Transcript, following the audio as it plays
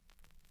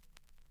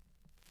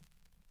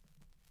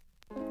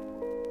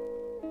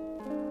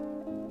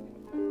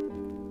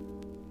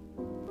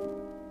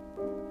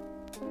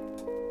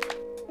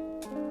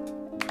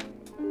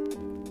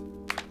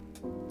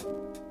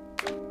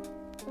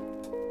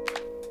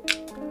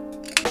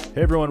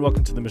Hey everyone,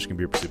 welcome to the Michigan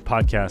Beer Pursuit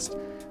Podcast.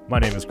 My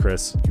name is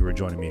Chris. You are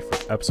joining me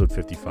for episode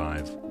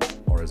 55,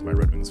 or as my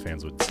Red Wings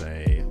fans would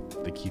say,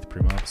 the Keith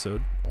Primo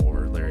episode,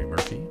 or Larry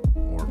Murphy,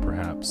 or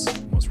perhaps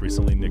most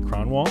recently Nick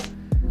Cronwall.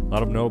 A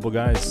lot of notable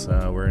guys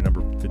wearing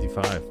number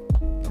 55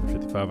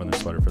 on their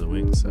sweater for the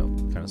Wings, so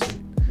kind of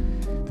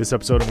sweet. This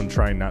episode I'm going to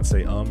try and not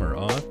say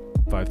or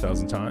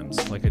 5,000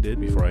 times like I did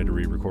before I had to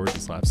re-record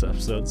this last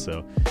episode,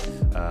 so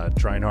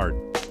trying hard.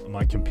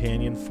 My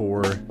companion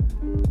for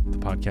the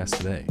podcast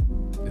today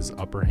is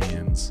Upper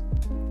Hands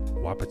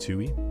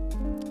Wapatui,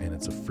 and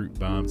it's a fruit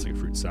bomb. It's like a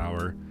fruit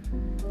sour.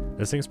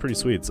 This thing's pretty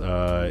sweet. It's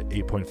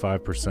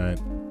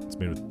 8.5%. It's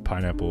made with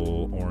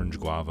pineapple, orange,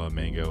 guava,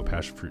 mango,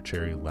 passion fruit,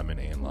 cherry, lemon,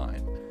 and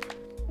lime.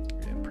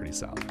 And pretty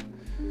solid.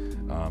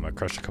 I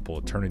crushed a couple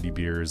Eternity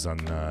beers on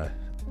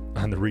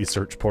the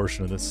research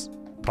portion of this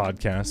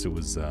podcast. It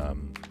was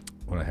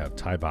when I have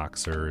Thai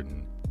Boxer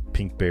and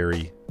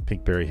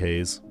Pinkberry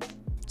Haze,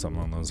 something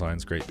along those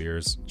lines. Great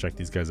beers. Check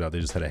these guys out.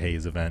 They just had a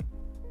haze event.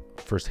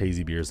 First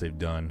hazy beers they've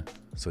done.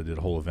 So I did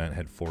a whole event,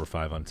 had 4 or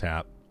 5 on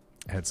tap.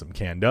 Had some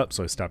canned up,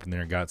 so I stopped in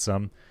there and got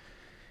some.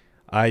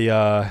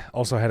 I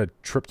also had a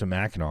trip to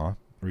Mackinac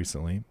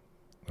recently.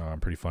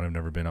 Pretty fun. I've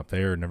never been up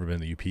there, never been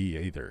to the UP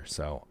either.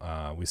 So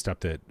we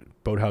stopped at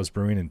Boathouse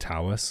Brewing in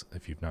Tawas.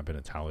 If you've not been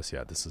to Tawas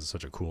yet, this is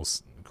such a cool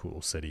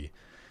city.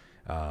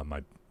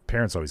 My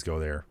parents always go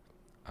there.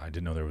 I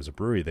didn't know there was a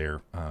brewery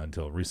there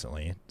until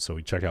recently. So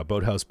we checked out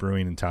Boathouse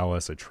Brewing in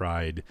Tawas. I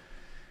tried,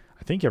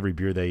 I think, every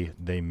beer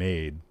they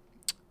made.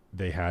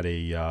 They had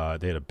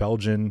a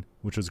Belgian,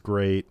 which was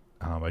great.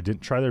 I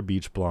didn't try their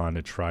Beach Blonde.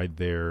 I tried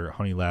their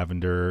Honey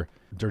Lavender,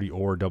 Dirty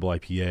Ore Double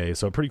IPA.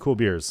 So pretty cool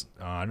beers.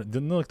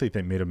 Didn't look like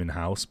they made them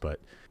in-house,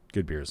 but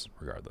good beers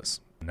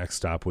regardless. Next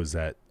stop was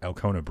at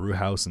Elkona Brew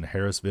House in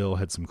Harrisville.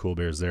 Had some cool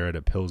beers there. Had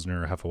a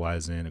Pilsner,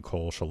 Hefeweizen, a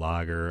Kolsch, a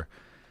Lager.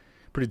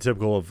 Pretty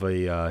typical of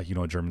a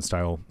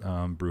German-style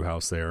brew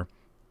house there.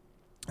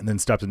 And then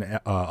stopped in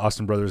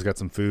Austin Brothers, got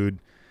some food,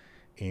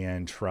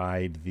 and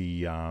tried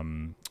the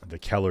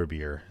Keller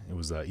beer. It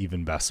was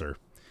even Besser.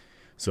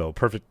 So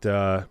perfect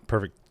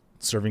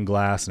serving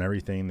glass and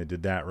everything. They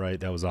did that right.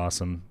 That was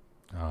awesome.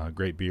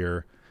 Great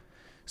beer.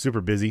 Super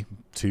busy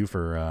too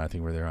for I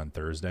think we're there on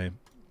Thursday.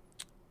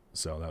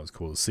 So that was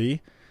cool to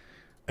see.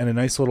 And a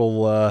nice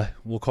little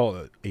we'll call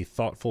it a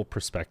thoughtful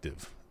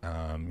perspective.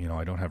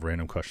 I don't have a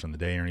random question of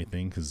the day or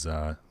anything because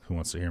who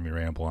wants to hear me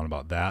ramble on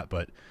about that?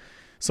 But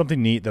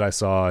something neat that I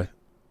saw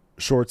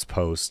Shorts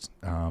post.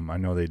 I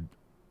know they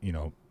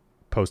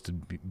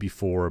posted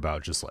before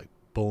about just like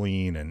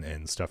bullying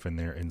and stuff in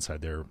there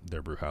inside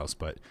their brew house,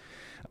 but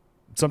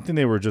something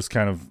they were just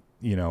kind of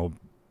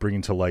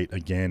bringing to light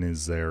again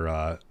is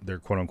their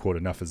quote unquote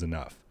enough is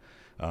enough.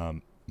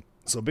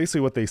 So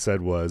basically what they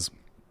said was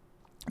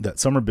that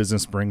summer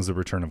business brings the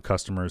return of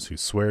customers who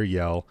swear,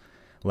 yell,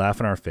 laugh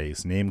in our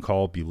face, name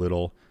call,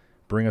 belittle,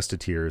 bring us to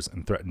tears,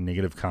 and threaten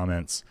negative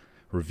comments,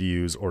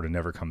 reviews, or to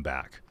never come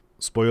back.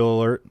 Spoiler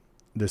alert,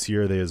 this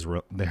year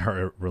they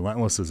are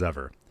relentless as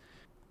ever.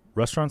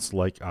 Restaurants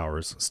like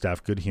ours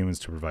staff good humans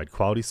to provide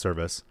quality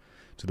service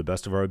to the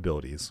best of our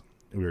abilities.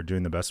 We are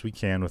doing the best we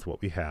can with what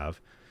we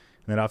have,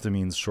 and that often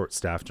means short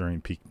staff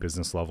during peak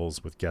business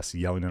levels with guests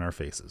yelling in our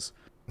faces.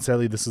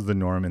 Sadly, this is the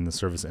norm in the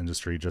service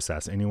industry. Just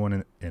ask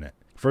anyone in it.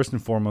 First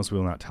and foremost, we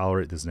will not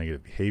tolerate this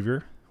negative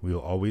behavior. We will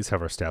always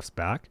have our staff's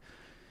back,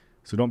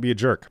 so don't be a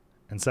jerk.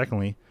 And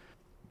secondly,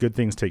 good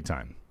things take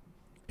time.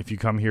 If you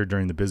come here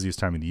during the busiest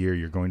time of the year,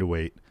 you're going to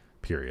wait,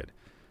 period.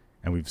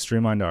 And we've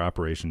streamlined our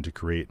operation to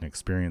create an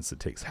experience that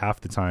takes half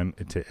the time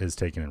it has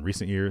taken in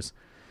recent years.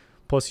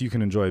 Plus, you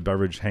can enjoy a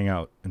beverage, hang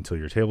out until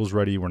your table's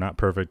ready. We're not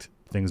perfect.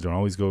 Things don't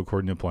always go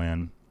according to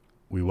plan.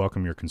 We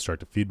welcome your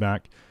constructive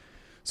feedback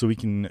so we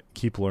can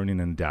keep learning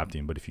and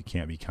adapting. But if you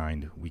can't be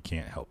kind, we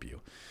can't help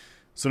you.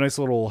 So nice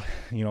little,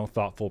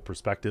 thoughtful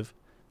perspective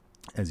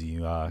as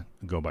you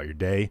go about your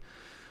day.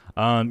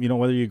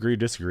 Whether you agree or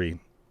disagree,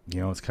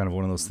 it's kind of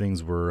one of those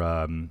things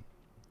where,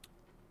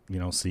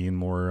 seeing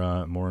more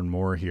and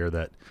more here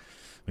that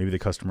maybe the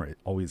customer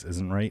always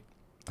isn't right.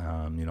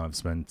 I've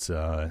spent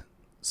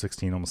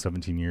 16, almost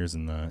 17 years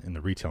in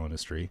the retail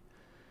industry,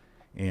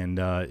 and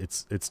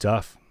it's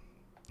tough.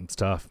 It's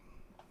tough.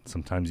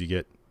 Sometimes you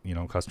get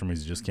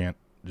customers you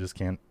just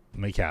can't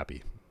make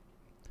happy.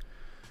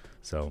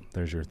 So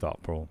there's your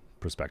thoughtful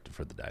perspective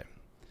for the day.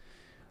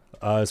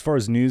 As far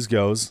as news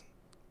goes,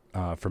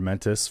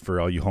 Fermentis,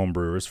 for all you home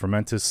brewers,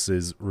 Fermentis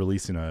is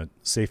releasing a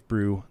Safe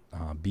Brew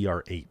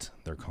BR8,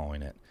 they're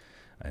calling it.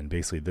 And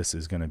basically this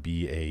is going to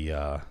be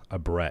a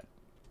Brett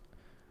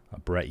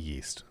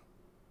yeast.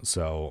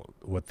 So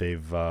what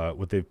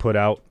they've put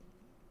out,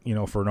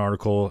 for an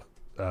article,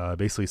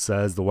 basically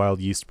says the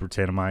wild yeast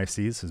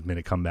Brettanomyces has made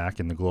a comeback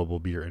in the global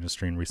beer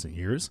industry in recent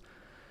years.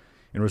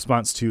 In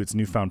response to its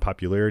newfound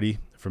popularity,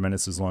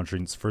 Fermentis is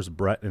launching its first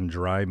Brett and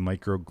dry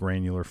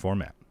microgranular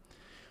format.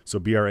 So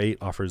BR8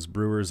 offers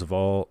brewers of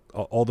all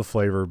the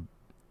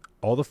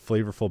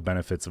flavorful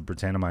benefits of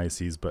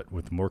Brettanomyces, but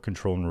with more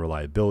control and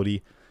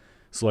reliability,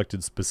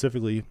 selected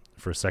specifically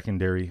for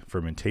secondary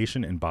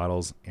fermentation in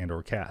bottles and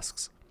or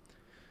casks.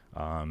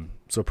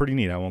 So pretty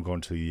neat. I won't go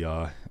into the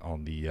all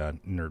the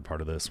nerd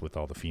part of this with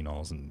all the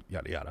phenols and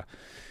yada yada,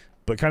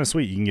 but kind of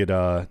sweet. You can get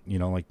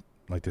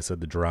like they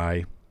said, the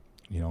dry,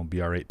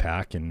 BR8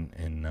 pack,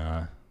 and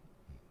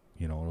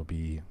it'll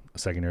be a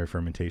secondary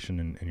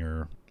fermentation in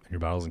your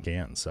bottles and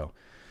cans. So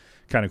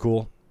kind of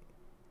cool.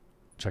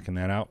 Checking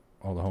that out.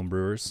 All the home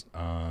brewers.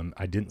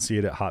 I didn't see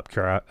it at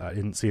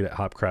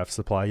Hopcraft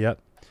Supply yet.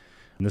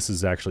 And this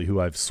is actually who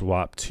I've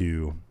swapped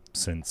to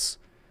since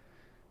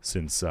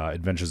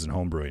Adventures in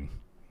Homebrewing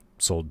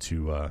sold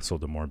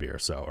to More Beer,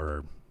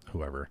 or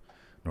whoever,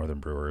 Northern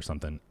Brewer or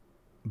something.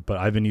 But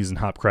I've been using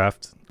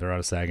Hopcraft. They're out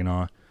of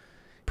Saginaw.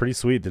 Pretty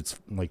sweet. It's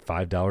like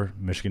 $5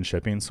 Michigan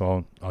shipping.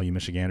 So all you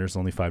Michiganders,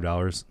 only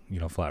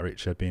 $5, flat rate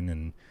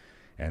shipping,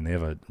 and they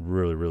have a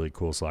really, really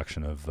cool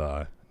selection of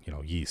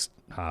yeast,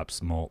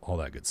 hops, malt, all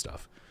that good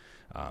stuff.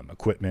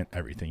 Equipment,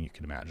 everything you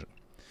can imagine.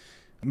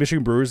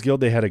 Michigan Brewers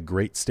Guild, they had a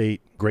great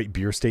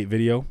beer state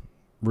video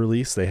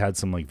release. They had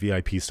some like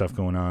VIP stuff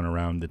going on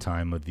around the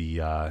time of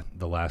the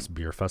last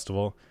beer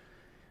festival,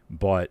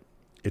 but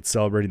it's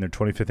celebrating their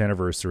 25th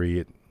anniversary.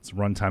 Its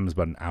runtime is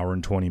about an hour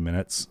and 20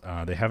 minutes.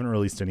 They haven't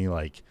released any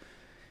like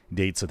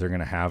dates that they're going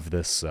to have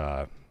this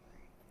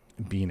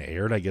being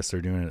aired. I guess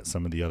they're doing it at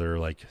some of the other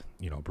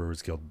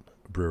Brewers Guild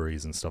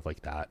breweries and stuff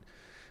like that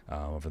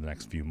over the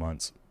next few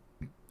months.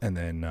 And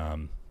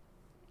then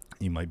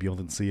you might be able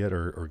to see it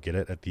or get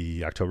it at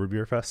the October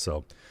Beer Fest.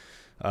 So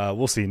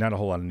we'll see. Not a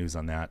whole lot of news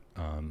on that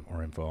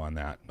or info on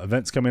that.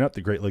 Events coming up.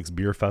 The Great Lakes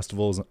Beer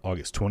Festival is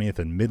August 20th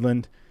in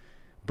Midland.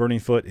 Burning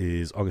Foot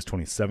is August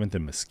 27th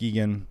in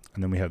Muskegon.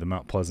 And then we have the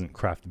Mount Pleasant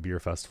Craft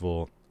Beer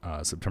Festival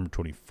September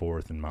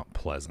 24th in Mount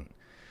Pleasant.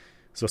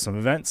 So some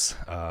events.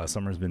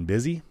 Summer's been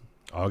busy.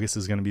 August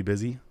is going to be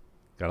busy.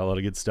 Got a lot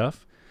of good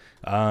stuff.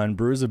 And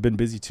brewers have been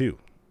busy too.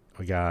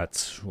 We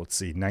got,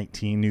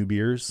 19 new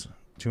beers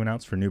to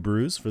announce for new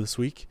brews for this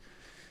week.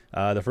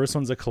 The first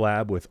one's a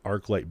collab with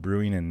Arclight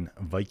Brewing and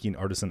Viking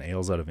Artisan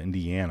Ales out of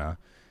Indiana.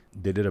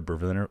 They did a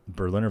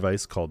Berliner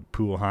Weiss called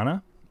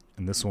Puohana,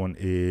 and this one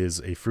is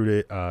a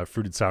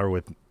fruited sour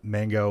with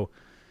mango,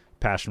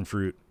 passion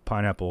fruit,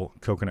 pineapple,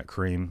 coconut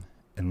cream,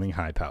 and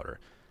Linghai powder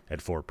at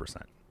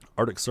 4%.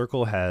 Arctic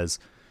Circle has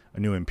a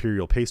new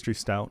imperial pastry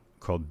stout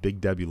called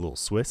Big Debbie Little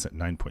Swiss at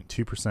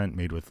 9.2%,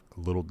 made with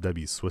Little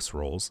Debbie Swiss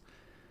rolls.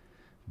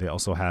 They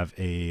also have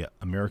a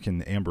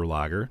American Amber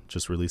Lager,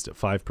 just released at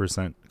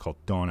 5%, called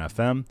Dawn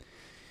FM.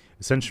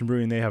 Ascension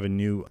Brewing, they have a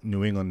new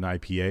New England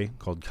IPA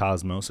called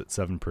Cosmos at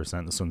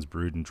 7%. This one's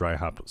brewed and dry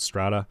hopped with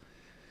Strata.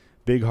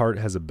 Big Heart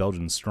has a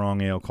Belgian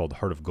strong ale called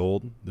Heart of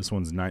Gold. This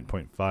one's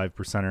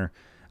 9.5%er,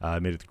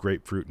 made with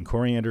grapefruit and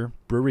coriander.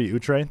 Brewery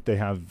Outre, they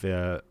have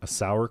a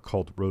sour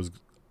called Rose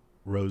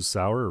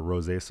Sour or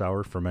Rosé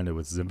Sour, fermented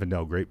with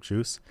Zinfandel grape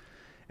juice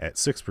at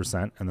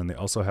 6%. And then they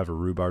also have a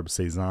Rhubarb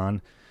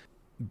Saison,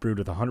 brewed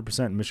with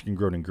 100%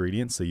 Michigan-grown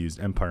ingredients. They used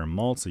Empire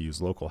malts, they used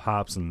local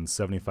hops, and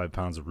 75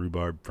 pounds of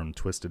rhubarb from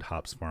Twisted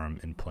Hops Farm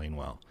in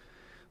Plainwell.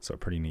 So a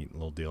pretty neat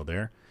little deal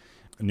there.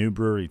 A new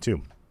brewery,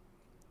 too.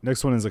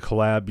 Next one is a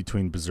collab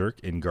between Berserk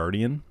and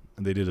Guardian.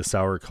 They did a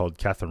sour called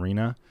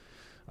Katharina.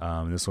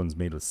 This one's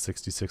made with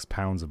 66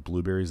 pounds of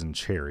blueberries and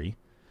cherry.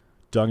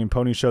 Dog and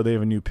Pony Show, they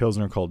have a new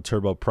Pilsner called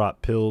Turbo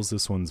Prop Pils.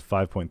 This one's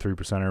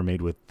 5.3%er,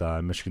 made with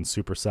Michigan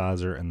Super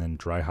Sazer and then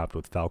dry hopped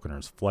with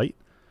Falconer's Flight.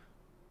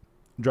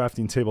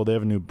 Drafting Table, they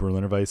have a new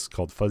Berliner Weiss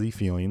called Fuzzy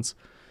Feelings.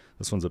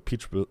 This one's a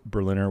peach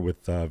Berliner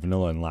with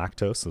vanilla and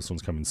lactose. This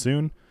one's coming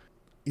soon.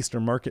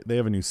 Eastern Market, they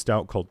have a new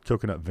stout called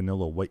Coconut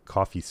Vanilla White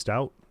Coffee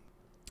Stout.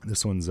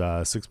 This one's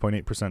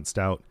 6.8%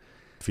 stout,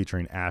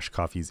 featuring Ash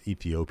Coffee's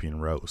Ethiopian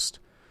Roast.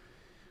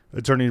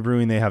 Eternity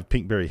Brewing, they have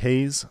Pinkberry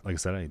Haze. Like I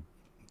said, I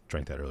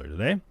drank that earlier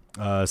today.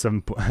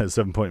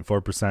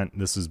 7.4%.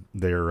 This is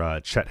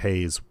their Chet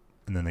Haze,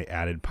 and then they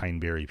added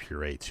Pineberry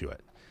Puree to it.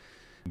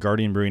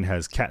 Guardian Brewing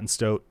has Cat and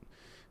Stout,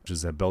 which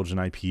is a Belgian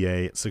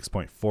IPA at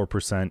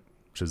 6.4%,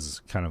 which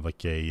is kind of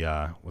like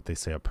a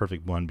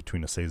perfect blend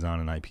between a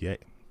Saison and IPA.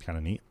 Kind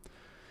of neat.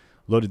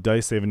 Loaded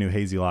Dice, they have a new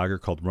hazy lager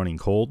called Running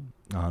Cold.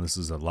 This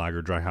is a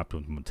lager dry hopped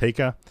with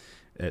Moteca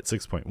at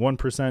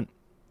 6.1%.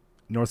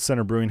 North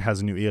Center Brewing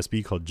has a new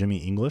ESB called Jimmy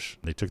English.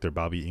 They took their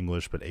Bobby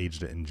English but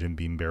aged it in Jim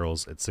Beam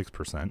barrels at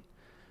 6%.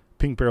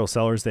 Pink Barrel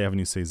Cellars, they have a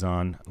new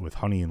Saison with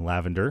honey and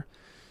lavender.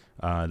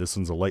 This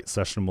one's a light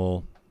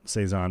sessionable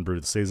Saison brewed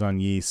with Saison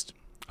yeast,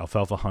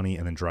 alfalfa honey,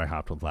 and then dry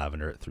hopped with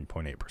lavender at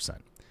 3.8%.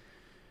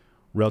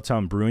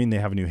 Railtown Brewing, they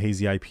have a new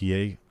hazy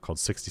IPA called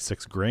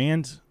 66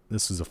 Grand.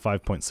 This is a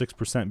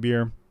 5.6%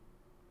 beer.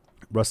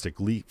 Rustic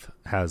Leaf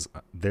has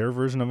their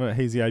version of a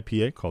hazy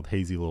IPA called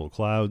Hazy Little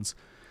Clouds,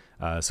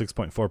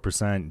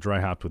 6.4%,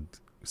 dry hopped with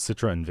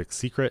Citra and Vic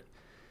Secret.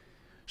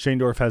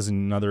 Shaendorf has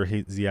another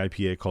hazy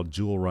IPA called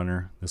Jewel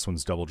Runner. This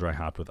one's double dry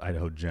hopped with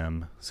Idaho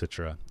Gem,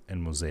 Citra,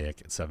 and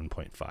Mosaic at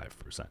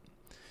 7.5%.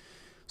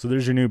 So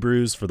there's your new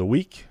brews for the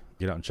week.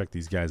 Get out and check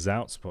these guys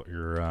out. Support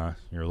your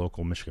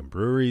local Michigan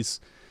breweries.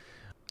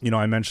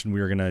 I mentioned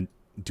we were going to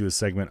do a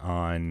segment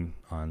on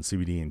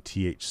CBD and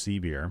THC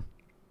beer,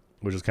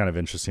 which is kind of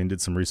interesting. Did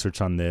some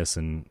research on this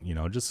and,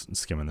 just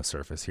skimming the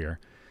surface here.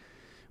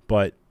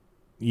 But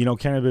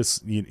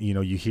cannabis,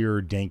 you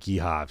hear danky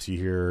hops, you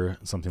hear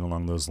something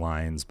along those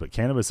lines, but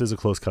cannabis is a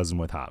close cousin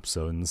with hops.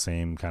 So in the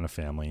same kind of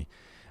family,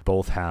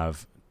 both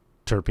have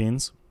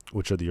terpenes,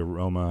 which are the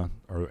aroma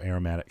or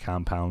aromatic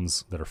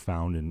compounds that are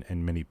found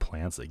in many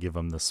plants that give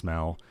them the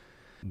smell.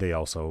 They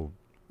also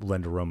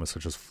lend aromas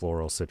such as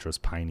floral, citrus,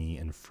 piney,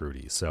 and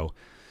fruity. So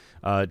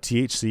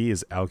THC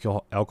is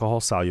alcohol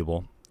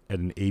soluble at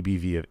an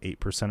ABV of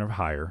 8% or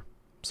higher.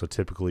 So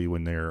typically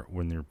when they're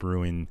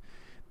brewing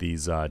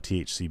these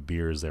THC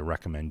beers, they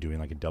recommend doing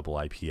like a double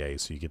IPA,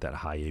 so you get that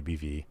high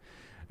ABV,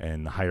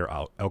 and the higher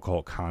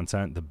alcohol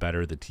content, the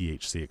better the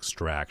THC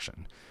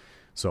extraction.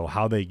 So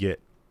how they get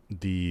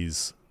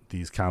these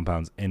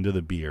compounds into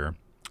the beer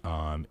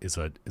is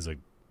a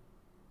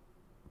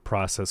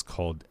process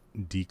called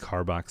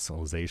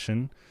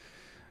decarboxylation,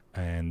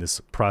 and this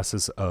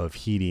process of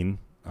heating,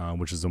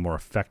 which is a more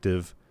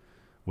effective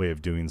way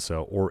of doing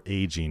so, or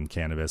aging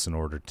cannabis in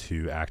order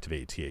to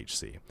activate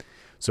THC.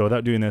 So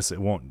without doing this,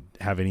 it won't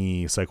have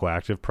any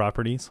psychoactive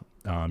properties.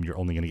 You're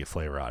only going to get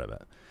flavor out of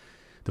it.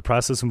 The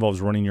process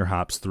involves running your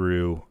hops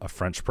through a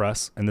French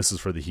press, and this is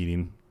for the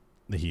heating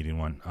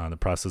one. The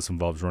process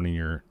involves running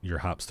your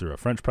hops through a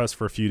French press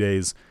for a few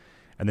days,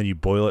 and then you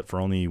boil it for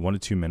only 1 to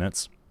 2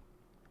 minutes.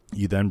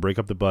 You then break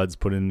up the buds,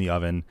 put it in the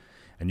oven,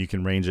 and you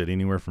can range it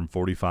anywhere from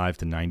 45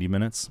 to 90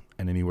 minutes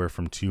and anywhere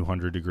from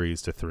 200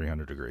 degrees to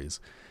 300 degrees.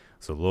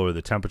 So the lower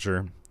the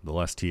temperature, the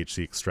less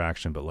THC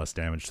extraction, but less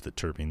damage to the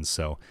terpenes.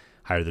 So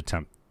higher the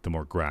temp, the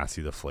more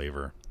grassy the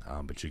flavor,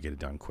 but you get it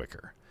done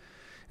quicker.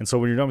 And so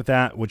when you're done with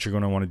that, what you're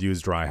going to want to do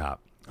is dry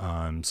hop.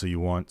 So you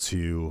want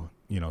to,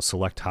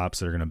 select hops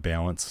that are going to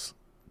balance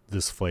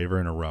this flavor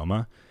and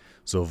aroma.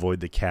 So avoid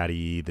the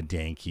catty, the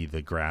danky,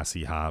 the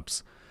grassy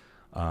hops.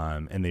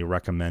 And they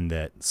recommend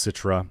that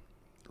Citra,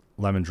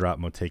 Lemon Drop,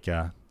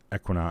 Moteca,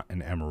 Equinaut,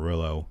 and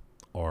Amarillo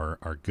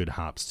are good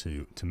hops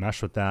to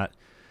mesh with that.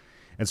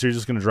 And so you're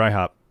just going to dry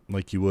hop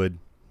like you would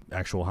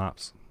actual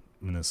hops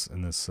in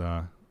this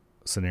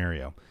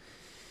scenario.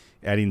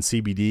 Adding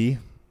CBD is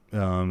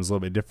a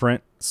little bit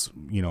different. It's,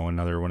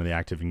 another one of the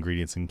active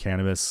ingredients in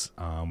cannabis,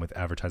 with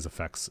advertised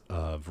effects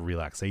of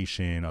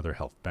relaxation, other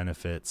health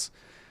benefits.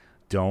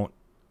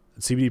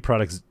 CBD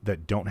products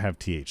that don't have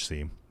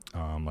THC,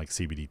 like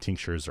CBD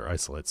tinctures or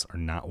isolates, are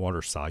not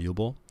water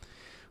soluble.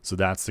 So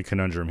that's the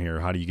conundrum here.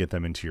 How do you get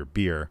them into your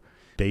beer?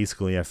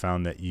 Basically, I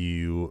found that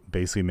you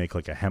make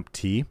like a hemp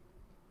tea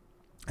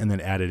and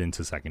then add it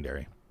into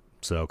secondary.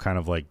 So kind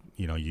of like,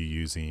 you're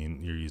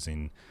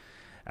using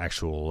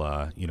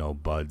actual,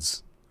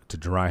 buds to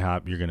dry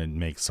hop. You're going to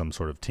make some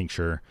sort of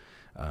tincture,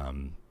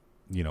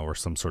 or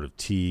some sort of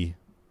tea,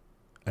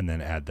 and then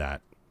add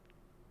that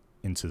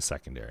into the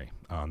secondary.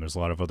 There's a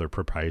lot of other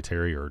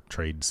proprietary or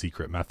trade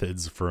secret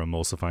methods for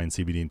emulsifying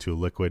CBD into a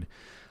liquid.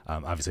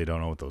 Obviously, I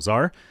don't know what those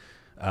are.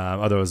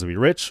 Otherwise, I'd be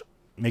rich,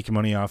 making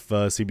money off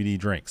CBD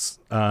drinks.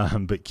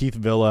 But Keith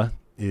Villa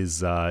he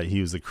was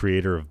the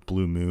creator of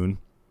Blue Moon,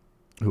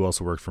 who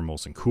also worked for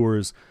Molson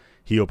Coors.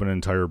 He opened an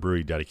entire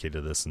brewery dedicated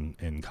to this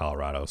in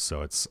Colorado.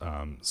 So it's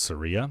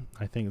Ceria,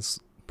 I think it's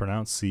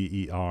pronounced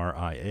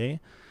Ceria.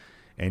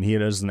 And he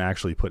doesn't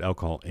actually put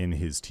alcohol in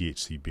his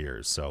THC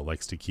beers. So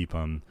likes to keep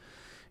them,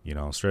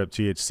 straight up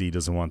THC,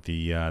 doesn't want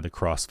the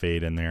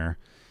crossfade in there.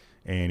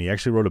 And he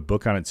actually wrote a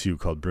book on it too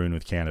called Brewing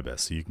with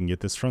Cannabis. So you can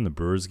get this from the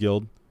Brewers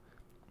Guild.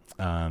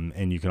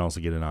 And you can also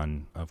get it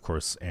on, of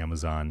course,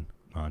 Amazon.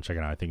 Check it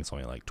out. I think it's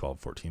only like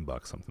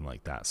 $12-$14, something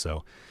like that.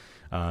 So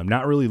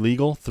not really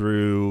legal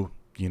through,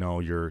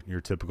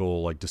 your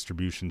typical like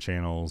distribution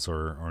channels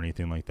or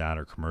anything like that,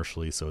 or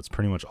commercially. So it's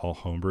pretty much all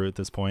homebrew at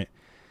this point,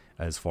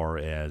 as far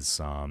as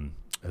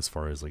like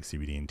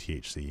CBD and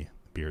THC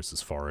beers,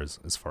 as far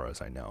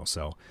as I know.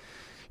 So,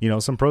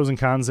 some pros and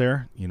cons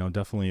there.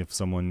 Definitely if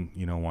someone,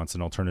 wants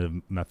an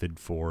alternative method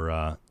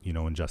for,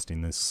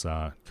 ingesting this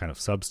kind of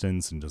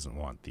substance and doesn't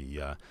want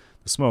the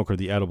smoke or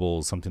the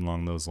edibles, something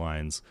along those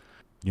lines.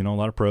 A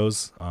lot of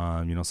pros.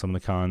 Some of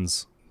the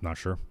cons, not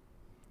sure.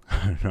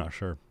 Not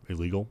sure.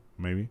 Illegal,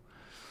 maybe.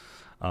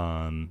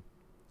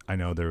 I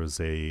know there was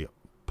a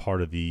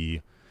part of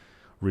the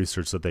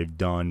research that they've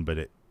done, but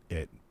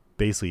it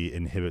basically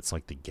inhibits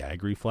like the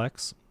gag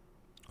reflex.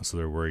 So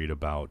they're worried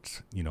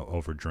about,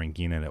 over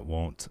drinking, and it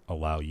won't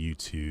allow you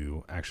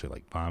to actually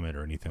like vomit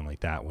or anything like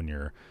that when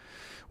your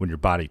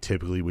body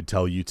typically would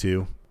tell you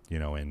to,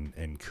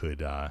 and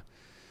could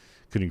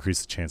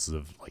increase the chances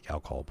of like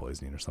alcohol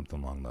poisoning or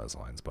something along those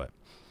lines. But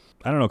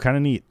I don't know, kind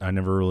of neat. I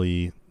never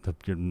really have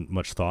given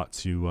much thought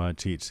to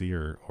THC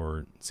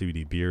or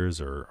CBD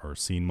beers or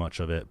seen much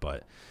of it,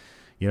 but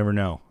you never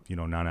know.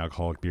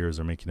 Non-alcoholic beers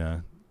are making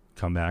a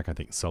comeback. I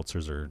think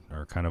seltzers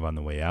are kind of on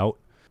the way out.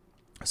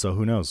 So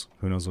who knows?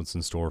 Who knows what's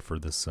in store for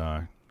this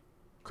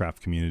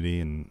craft community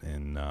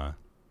and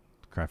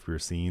craft beer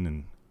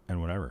scene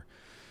and whatever.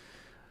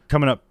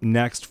 Coming up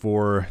next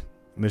for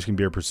Michigan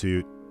Beer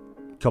Pursuit,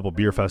 a couple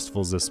beer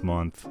festivals this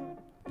month.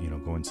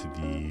 Going to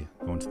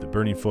the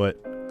Burning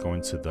Foot,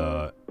 going to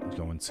the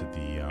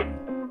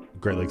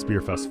Great Lakes Beer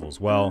Festival as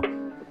well.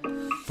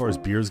 far as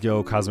beers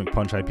go, Cosmic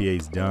Punch IPA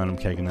is done. I'm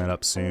kegging that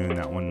up soon.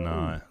 That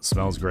one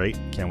smells great.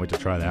 Can't wait to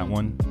try that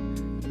one.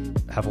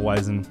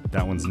 Hefeweizen,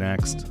 that one's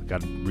next.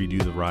 Got to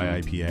redo the rye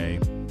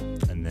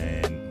IPA. And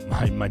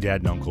then my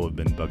dad and uncle have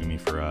been bugging me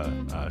for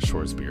a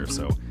Shores beer.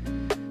 So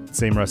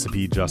same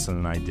recipe Justin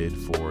and I did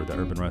for the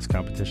Urban Rest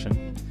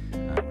competition,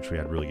 which we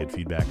had really good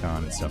feedback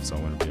on and stuff. So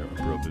I'm going to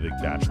brew up a big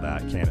batch of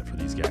that, can it for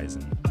these guys,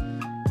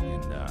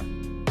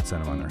 and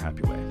send them on their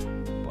happy way.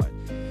 But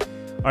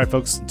all right,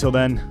 folks,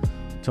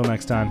 until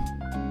next time,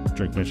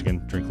 drink Michigan,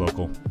 drink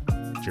local.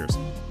 Cheers.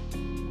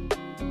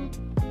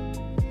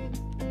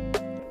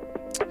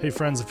 Hey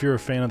friends, if you're a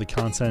fan of the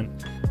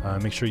content,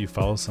 make sure you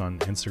follow us on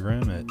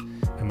Instagram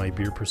at MI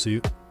Beer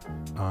Pursuit,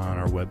 on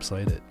our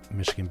website at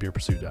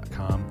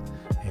michiganbeerpursuit.com,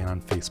 and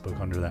on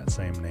Facebook under that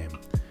same name.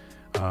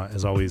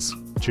 As always,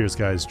 cheers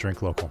guys,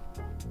 drink local.